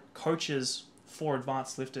or coaches for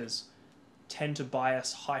advanced lifters tend to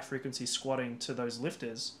bias high frequency squatting to those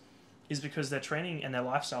lifters, is because their training and their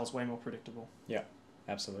lifestyle is way more predictable. Yeah,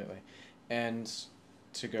 absolutely. And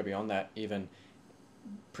to go beyond that, even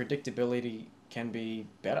predictability can be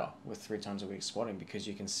better with 3 times a week squatting because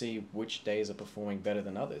you can see which days are performing better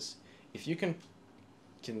than others. If you can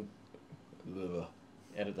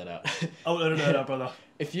edit that out. I'll edit that out, brother.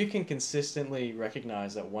 If you can consistently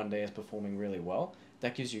recognize that one day is performing really well,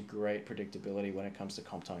 that gives you great predictability when it comes to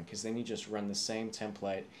comp time, because then you just run the same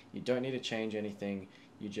template. You don't need to change anything.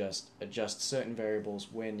 You just adjust certain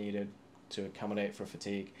variables where needed to accommodate for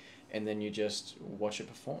fatigue, and then you just watch it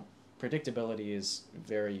perform. Predictability is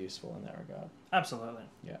very useful in that regard. Absolutely.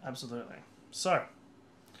 Yeah. Absolutely. So.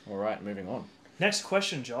 All right, moving on. Next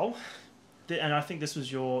question, Joel. And I think this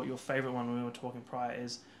was your favorite one when we were talking prior,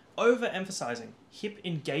 is overemphasizing hip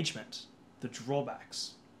engagement, the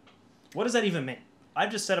drawbacks. What does that even mean?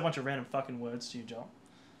 I've just said a bunch of random fucking words to you, Joel.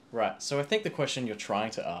 Right. So I think the question you're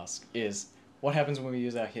trying to ask is, what happens when we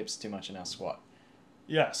use our hips too much in our squat?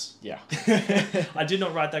 Yes. Yeah. I did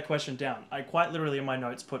not write that question down. I quite literally in my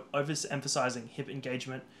notes put overemphasizing hip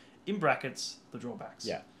engagement, in brackets, the drawbacks.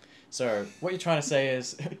 Yeah. So what you're trying to say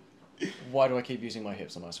is, why do I keep using my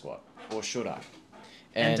hips on my squat? Or should I?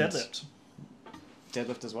 And deadlift.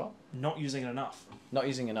 Deadlift as well? Not using it enough. Not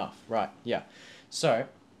using enough, right, yeah. So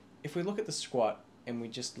if we look at the squat and we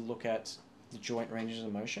just look at the joint ranges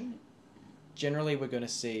of motion, generally we're going to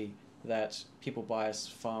see that people bias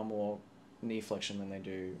far more knee flexion than they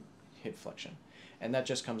do hip flexion. And that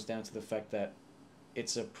just comes down to the fact that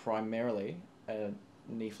it's primarily a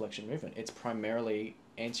knee flexion movement. It's primarily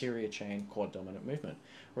anterior chain quad dominant movement.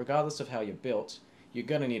 Regardless of how you're built, you're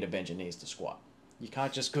going to need to bend your knees to squat. You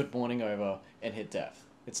can't just good morning over and hit depth.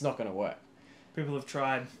 It's not going to work. People have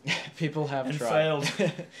tried. People have and tried.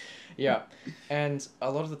 failed. Yeah. And a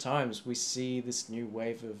lot of the times we see this new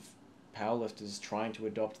wave of powerlifters trying to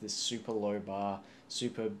adopt this super low bar,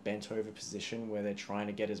 super bent over position where they're trying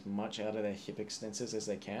to get as much out of their hip extensors as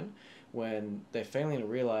they can, when they're failing to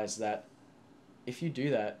realize that if you do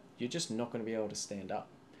that, you're just not going to be able to stand up.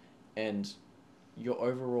 And your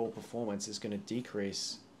overall performance is going to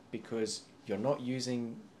decrease because you're not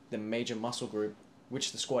using the major muscle group,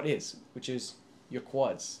 which the squat is, which is your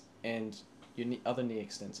quads and your other knee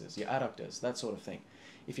extensors, your adductors, that sort of thing.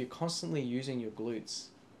 If you're constantly using your glutes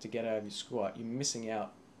to get out of your squat, you're missing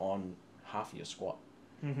out on half of your squat.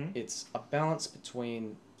 Mm-hmm. It's a balance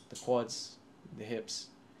between the quads, the hips,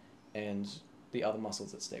 and the other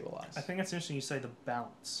muscles that stabilize. I think that's interesting you say the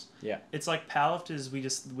balance. Yeah. It's like powerlifters,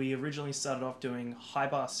 we originally started off doing high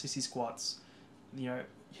bar sissy squats. You know,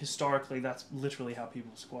 historically that's literally how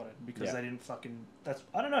people squatted because they didn't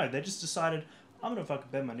I don't know, they just decided I'm gonna fucking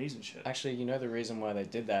bend my knees and shit. Actually, you know the reason why they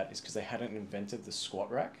did that is because they hadn't invented the squat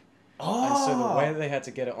rack. Oh! And so the way they had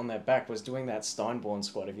to get it on their back was doing that Steinborn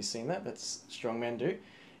squat. Have you seen that? That's strongmen do.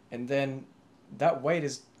 And then that weight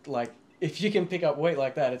is like, if you can pick up weight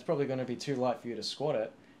like that, it's probably going to be too light for you to squat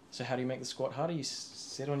it. So how do you make the squat harder? You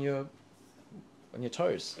sit on your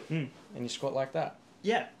toes and you squat like that.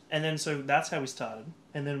 Yeah, and then so that's how we started.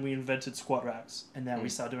 And then we invented squat racks, and now we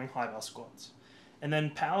started doing high bar squats. And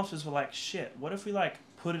then powerlifters were like, shit, what if we like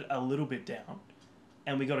put it a little bit down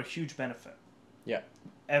and we got a huge benefit? Yeah.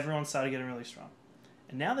 Everyone started getting really strong.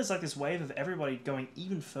 And now there's like this wave of everybody going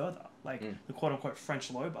even further, like the quote unquote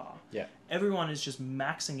French low bar. Yeah. Everyone is just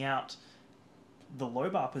maxing out the low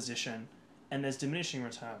bar position and there's diminishing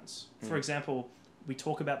returns. For example, we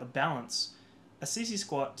talk about the balance. A CC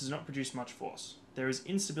squat does not produce much force. There is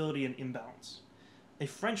instability and imbalance. A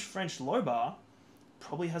French low bar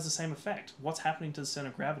probably has the same effect. What's happening to the center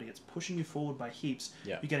of gravity? It's pushing you forward by heaps.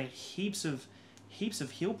 Yeah. You're getting heaps of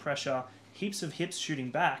heel pressure, heaps of hips shooting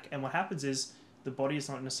back, and what happens is the body is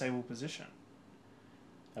not in a stable position.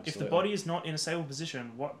 Absolutely. If the body is not in a stable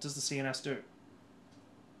position, what does the CNS do?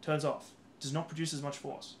 Turns off. Does not produce as much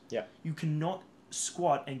force. Yeah. You cannot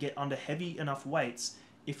squat and get under heavy enough weights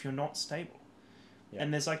if you're not stable. Yeah.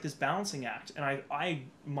 And there's like this balancing act, and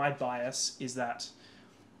my bias is that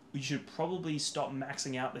you should probably stop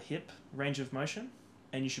maxing out the hip range of motion,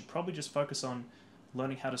 and you should probably just focus on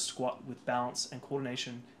learning how to squat with balance and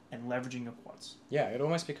coordination and leveraging your quads. Yeah, it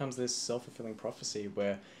almost becomes this self-fulfilling prophecy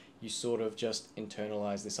where you sort of just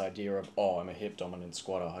internalize this idea of, oh, I'm a hip-dominant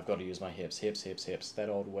squatter, I've got to use my hips. That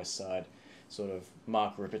old West Side sort of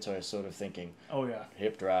Mark Ripito sort of thinking. Oh, yeah.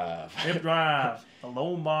 Hip drive. Hip drive. The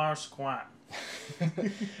low bar squat.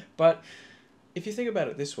 But if you think about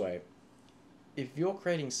it this way, if you're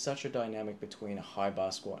creating such a dynamic between a high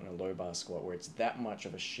bar squat and a low bar squat where it's that much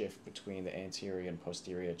of a shift between the anterior and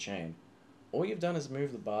posterior chain, all you've done is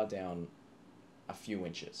move the bar down a few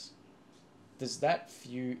inches. Does that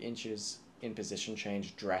few inches in position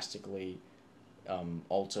change drastically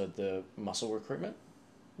alter the muscle recruitment?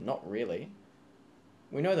 Not really.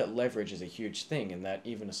 We know that leverage is a huge thing and that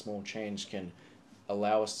even a small change can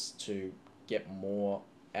allow us to get more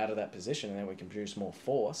out of that position and then we can produce more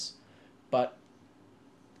force. But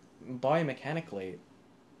biomechanically,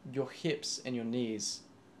 your hips and your knees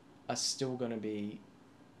are still going to be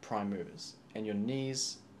prime movers, and your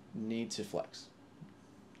knees need to flex.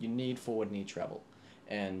 You need forward knee travel,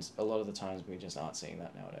 and a lot of the times we just aren't seeing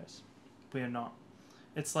that nowadays. We are not.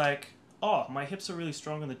 It's like, oh, my hips are really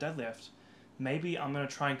strong in the deadlift. Maybe I'm going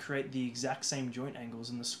to try and create the exact same joint angles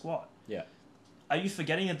in the squat. Yeah. Are you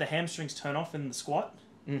forgetting that the hamstrings turn off in the squat?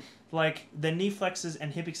 Like, the knee flexors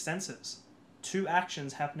and hip extensors. Two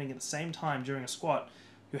actions happening at the same time during a squat,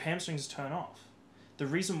 your hamstrings turn off. The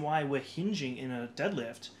reason why we're hinging in a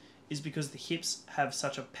deadlift is because the hips have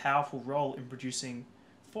such a powerful role in producing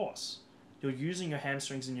force. You're using your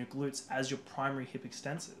hamstrings and your glutes as your primary hip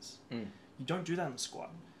extensors. You don't do that in the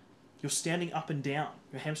squat. You're standing up and down.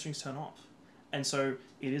 Your hamstrings turn off. And so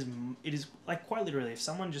it is like quite literally, if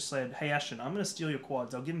someone just said, hey Ashton, I'm going to steal your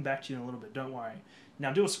quads, I'll give them back to you in a little bit, don't worry.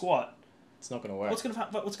 Now do a squat. It's not going to work. What's going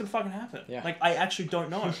to fucking happen? Yeah. Like, I actually don't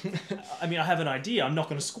know. I mean, I have an idea. I'm not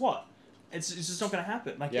going to squat. It's just not going to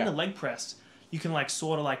happen. Like, in a leg press, you can, like,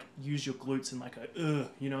 sort of, like, use your glutes and, like,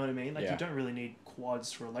 you know what I mean? Like, you don't really need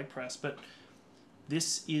quads for a leg press. But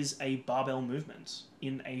this is a barbell movement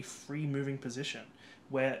in a free moving position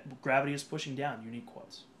where gravity is pushing down. You need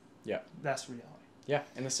quads. Yeah. That's reality. Yeah,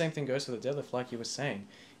 and the same thing goes for the deadlift, like you were saying.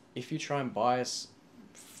 If you try and bias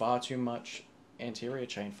far too much anterior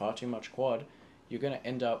chain, far too much quad, you're going to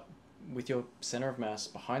end up with your center of mass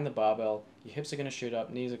behind the barbell, your hips are going to shoot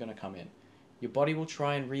up, knees are going to come in. Your body will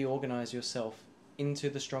try and reorganize yourself into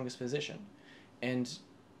the strongest position. And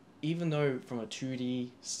even though from a 2D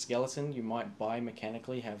skeleton you might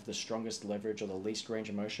biomechanically have the strongest leverage or the least range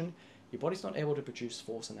of motion, your body's not able to produce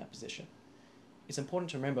force in that position. It's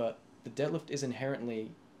important to remember the deadlift is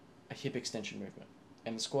inherently a hip extension movement,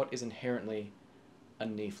 and the squat is inherently a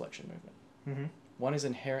knee flexion movement. Mm-hmm. One is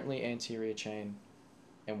inherently anterior chain,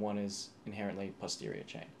 and one is inherently posterior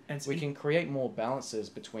chain. And we can create more balances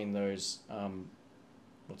between those.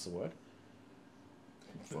 What's the word?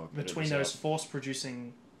 Between those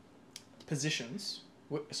force-producing positions.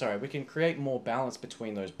 We can create more balance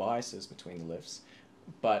between those biases between the lifts,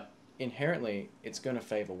 but inherently it's going to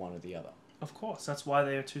favor one or the other. Of course, that's why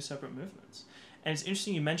they are two separate movements. And it's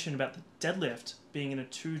interesting you mentioned about the deadlift being in a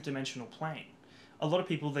two-dimensional plane. A lot of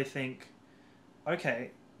people, they think, okay,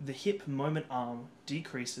 the hip moment arm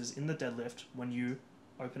decreases in the deadlift when you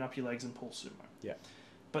open up your legs and pull sumo. Yeah.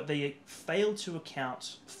 But they fail to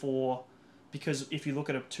account for, because if you look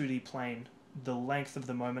at a 2D plane, the length of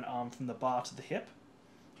the moment arm from the bar to the hip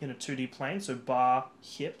in a 2D plane, so bar,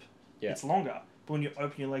 hip, it's longer. But when you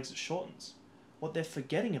open your legs, it shortens. What they're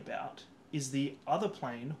forgetting about is the other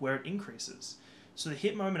plane where it increases. So the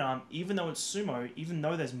hip moment arm, even though it's sumo, even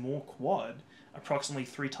though there's more quad, approximately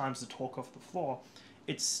 3 times the torque off the floor,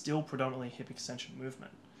 it's still predominantly hip extension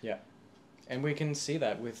movement. Yeah. And we can see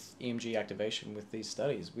that with EMG activation with these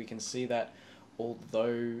studies. We can see that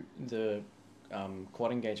although the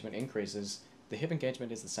quad engagement increases, the hip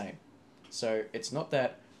engagement is the same. So it's not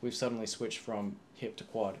that we've suddenly switched from hip to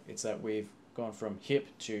quad. It's that we've gone from hip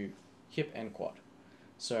to hip and quad.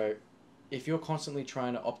 So if you're constantly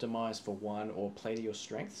trying to optimize for one or play to your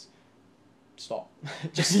strengths, stop.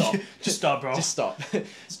 Just stop. Just stop, bro. Just stop.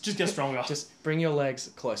 Just get stronger. Just bring your legs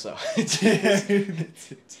closer.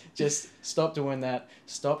 Just stop doing that.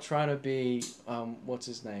 Stop trying to be, what's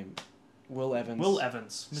his name? Will Evans. Will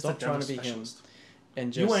Evans. Stop trying to be specialist. him.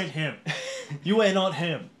 And just, you ain't him. You are not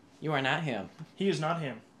him. You are not him. He is not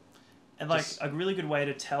him. And like a really good way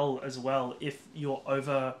to tell as well if you're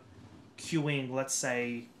over cueing, let's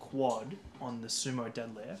say, quad on the sumo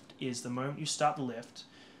deadlift is the moment you start the lift,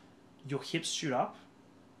 your hips shoot up.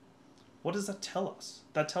 What does that tell us?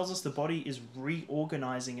 That tells us the body is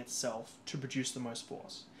reorganizing itself to produce the most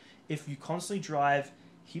force. If you constantly drive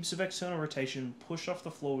heaps of external rotation, push off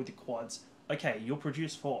the floor with your quads, okay, you'll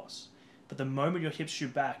produce force. But the moment your hips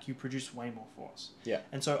shoot back, you produce way more force. Yeah.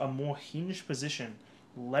 And so a more hinged position,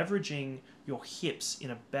 leveraging your hips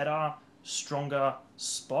in a better, stronger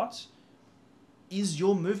spot is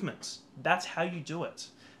your movement. That's how you do it.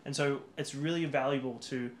 And so it's really valuable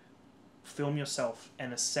to film yourself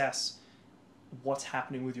and assess what's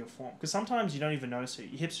happening with your form. Because sometimes you don't even notice it.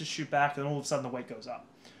 Your hips just shoot back and all of a sudden the weight goes up.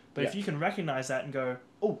 But if you can recognize that and go,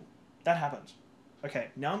 oh, that happened. Okay,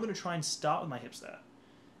 now I'm going to try and start with my hips there.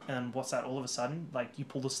 And what's that? All of a sudden, like you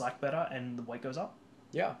pull the slack better and the weight goes up?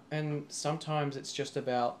 Yeah, and sometimes it's just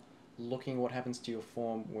about looking what happens to your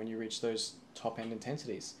form when you reach those top end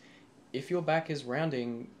intensities. If your back is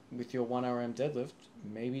rounding with your 1RM deadlift,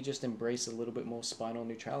 maybe just embrace a little bit more spinal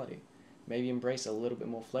neutrality. Maybe embrace a little bit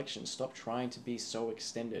more flexion. Stop trying to be so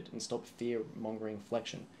extended and stop fear-mongering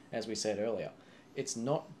flexion, as we said earlier. It's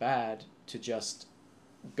not bad to just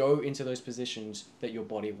go into those positions that your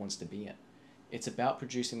body wants to be in. It's about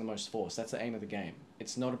producing the most force. That's the aim of the game.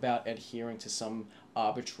 It's not about adhering to some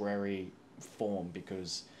arbitrary form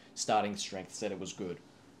because starting strength said it was good.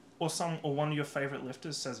 Or one of your favorite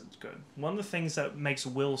lifters says it's good. One of the things that makes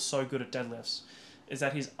Will so good at deadlifts is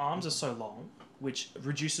that his arms are so long, which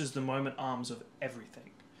reduces the moment arms of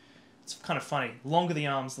everything. It's kind of funny. Longer the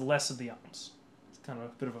arms, the less of the arms. It's kind of a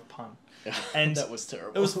bit of a pun. And that was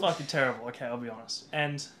terrible. It was fucking terrible, okay, I'll be honest.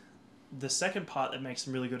 And the second part that makes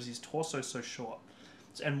him really good is his torso is so short.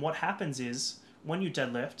 And what happens is, when you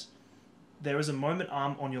deadlift, there is a moment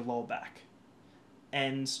arm on your lower back.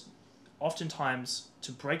 And oftentimes,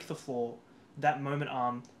 to break the floor, that moment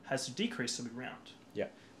arm has to decrease to be round. Yeah.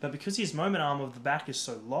 But because his moment arm of the back is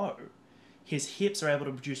so low, his hips are able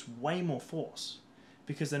to produce way more force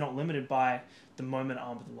because they're not limited by the moment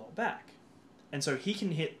arm of the lower back. And so he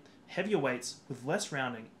can hit heavier weights with less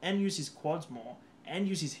rounding and use his quads more and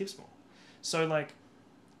use his hips more. So like,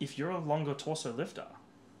 if you're a longer torso lifter,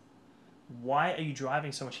 why are you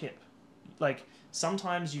driving so much hip? Like,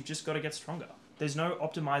 sometimes you've just got to get stronger. There's no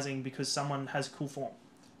optimizing because someone has cool form.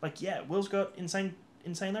 Like, yeah, Will's got insane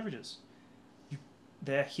leverages.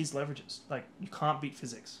 They're his leverages. Like, you can't beat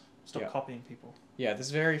physics. Stop copying people. Yeah, there's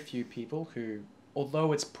very few people who,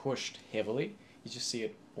 although it's pushed heavily you just see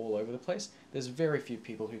it all over the place. There's very few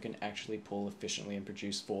people who can actually pull efficiently and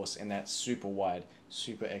produce force in that super wide,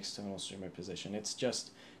 super external sumo position. It's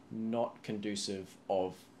just not conducive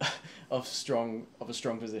of a strong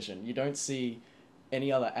position. You don't see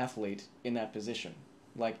any other athlete in that position.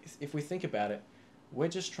 Like, if we think about it, we're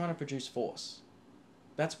just trying to produce force.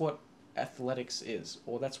 That's what athletics is,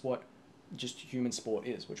 or that's what just human sport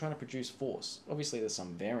is. We're trying to produce force. Obviously, there's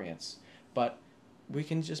some variance, but we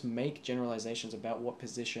can just make generalizations about what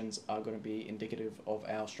positions are going to be indicative of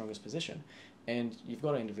our strongest position. And you've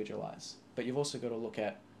got to individualize, but you've also got to look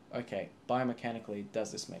at, okay, biomechanically,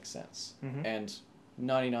 does this make sense? Mm-hmm. And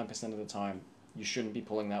 99% of the time, you shouldn't be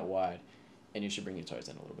pulling that wide, and you should bring your toes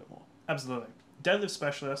in a little bit more. Absolutely. Deadlift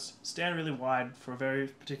specialists stand really wide for a very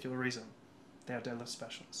particular reason. They are deadlift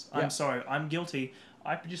specialists. Yeah. I'm sorry, I'm guilty.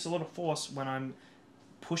 I produce a lot of force when I'm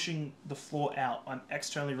pushing the floor out. I'm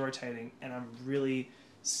externally rotating, and I'm really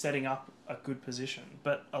setting up a good position.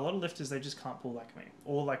 But a lot of lifters, they just can't pull like me,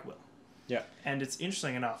 or like Will. Yeah. And it's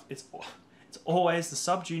interesting enough, it's always the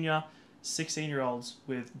sub-junior 16-year-olds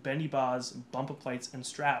with bendy bars, bumper plates, and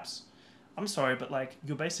straps. I'm sorry, but like,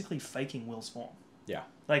 you're basically faking Will's form. Yeah.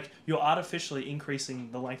 Like, you're artificially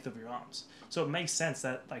increasing the length of your arms. So it makes sense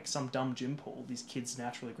that, like, some dumb gym pull, these kids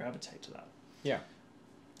naturally gravitate to that. Yeah.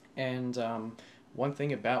 And one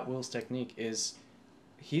thing about Will's technique is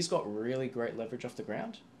he's got really great leverage off the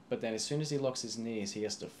ground, but then as soon as he locks his knees, he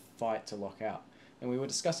has to fight to lock out. And we were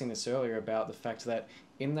discussing this earlier about the fact that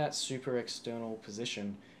in that super external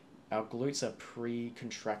position, our glutes are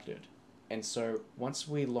pre-contracted. And so once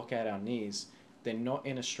we lock out our knees, they're not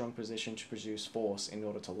in a strong position to produce force in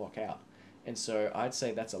order to lock out. And so I'd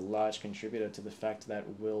say that's a large contributor to the fact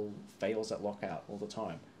that Will fails at lockout all the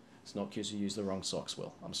time. It's not because you use the wrong socks,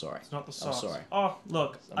 Will. I'm sorry. It's not the socks. I'm sorry. Oh,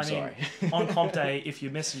 look, I'm sorry. on comp day, if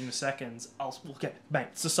you're missing the seconds, okay, mate,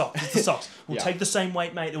 it's the socks. It's the socks. We'll take the same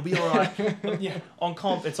weight, mate. It'll be all right. Yeah, on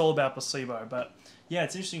comp, it's all about placebo. But yeah,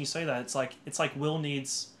 it's interesting you say that. It's like Will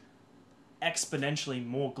needs exponentially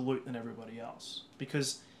more glute than everybody else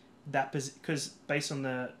because based on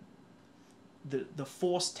the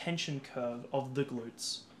force tension curve of the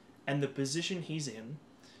glutes and the position he's in,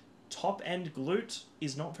 top end glute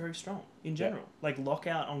is not very strong in general. Yeah. Like,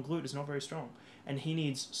 lockout on glute is not very strong, and he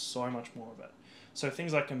needs so much more of it. So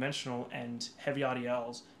things like conventional and heavy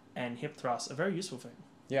RDLs and hip thrusts are very useful for him.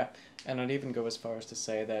 Yeah, and I'd even go as far as to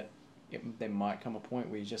say that there might come a point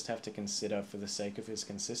where you just have to consider, for the sake of his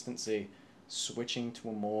consistency, switching to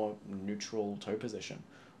a more neutral toe position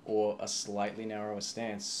or a slightly narrower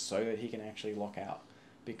stance so that he can actually lock out.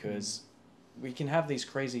 Because we can have these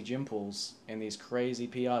crazy gym pulls and these crazy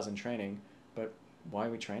PRs in training, but why are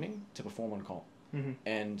we training? To perform on comp. Mm-hmm.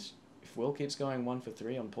 And if Will keeps going 1 for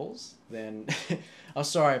 3 on pulls, then I'm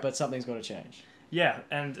sorry, but something's got to change. Yeah,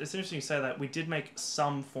 and it's interesting you say that. We did make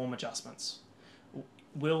some form adjustments.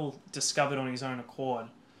 Will discovered on his own accord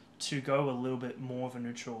to go a little bit more of a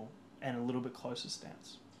neutral and a little bit closer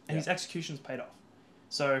stance. And his execution's paid off.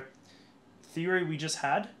 So, theory we just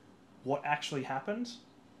had, what actually happened,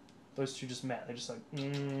 those two just met. They're just like,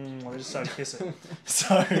 they just started kissing.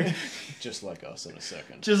 So, just like us in a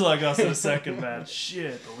second. Just like us in a second, man.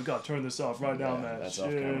 Shit, but we gotta turn this off right now, man. That's off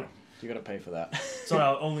camera. You gotta pay for that. It's on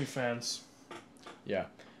our OnlyFans. Yeah.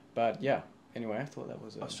 But yeah, anyway, I thought that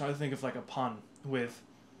was I was trying to think of like a pun with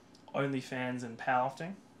OnlyFans and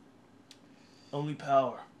powerlifting. Only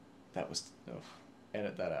power. That was... Oh,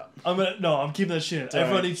 edit that out. I'm keeping that shit. Don't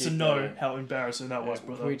Everyone needs to know that. how embarrassing that was,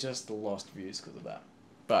 brother. We just lost views because of that.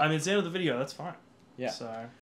 But I mean, it's the end of the video. That's fine. Yeah. So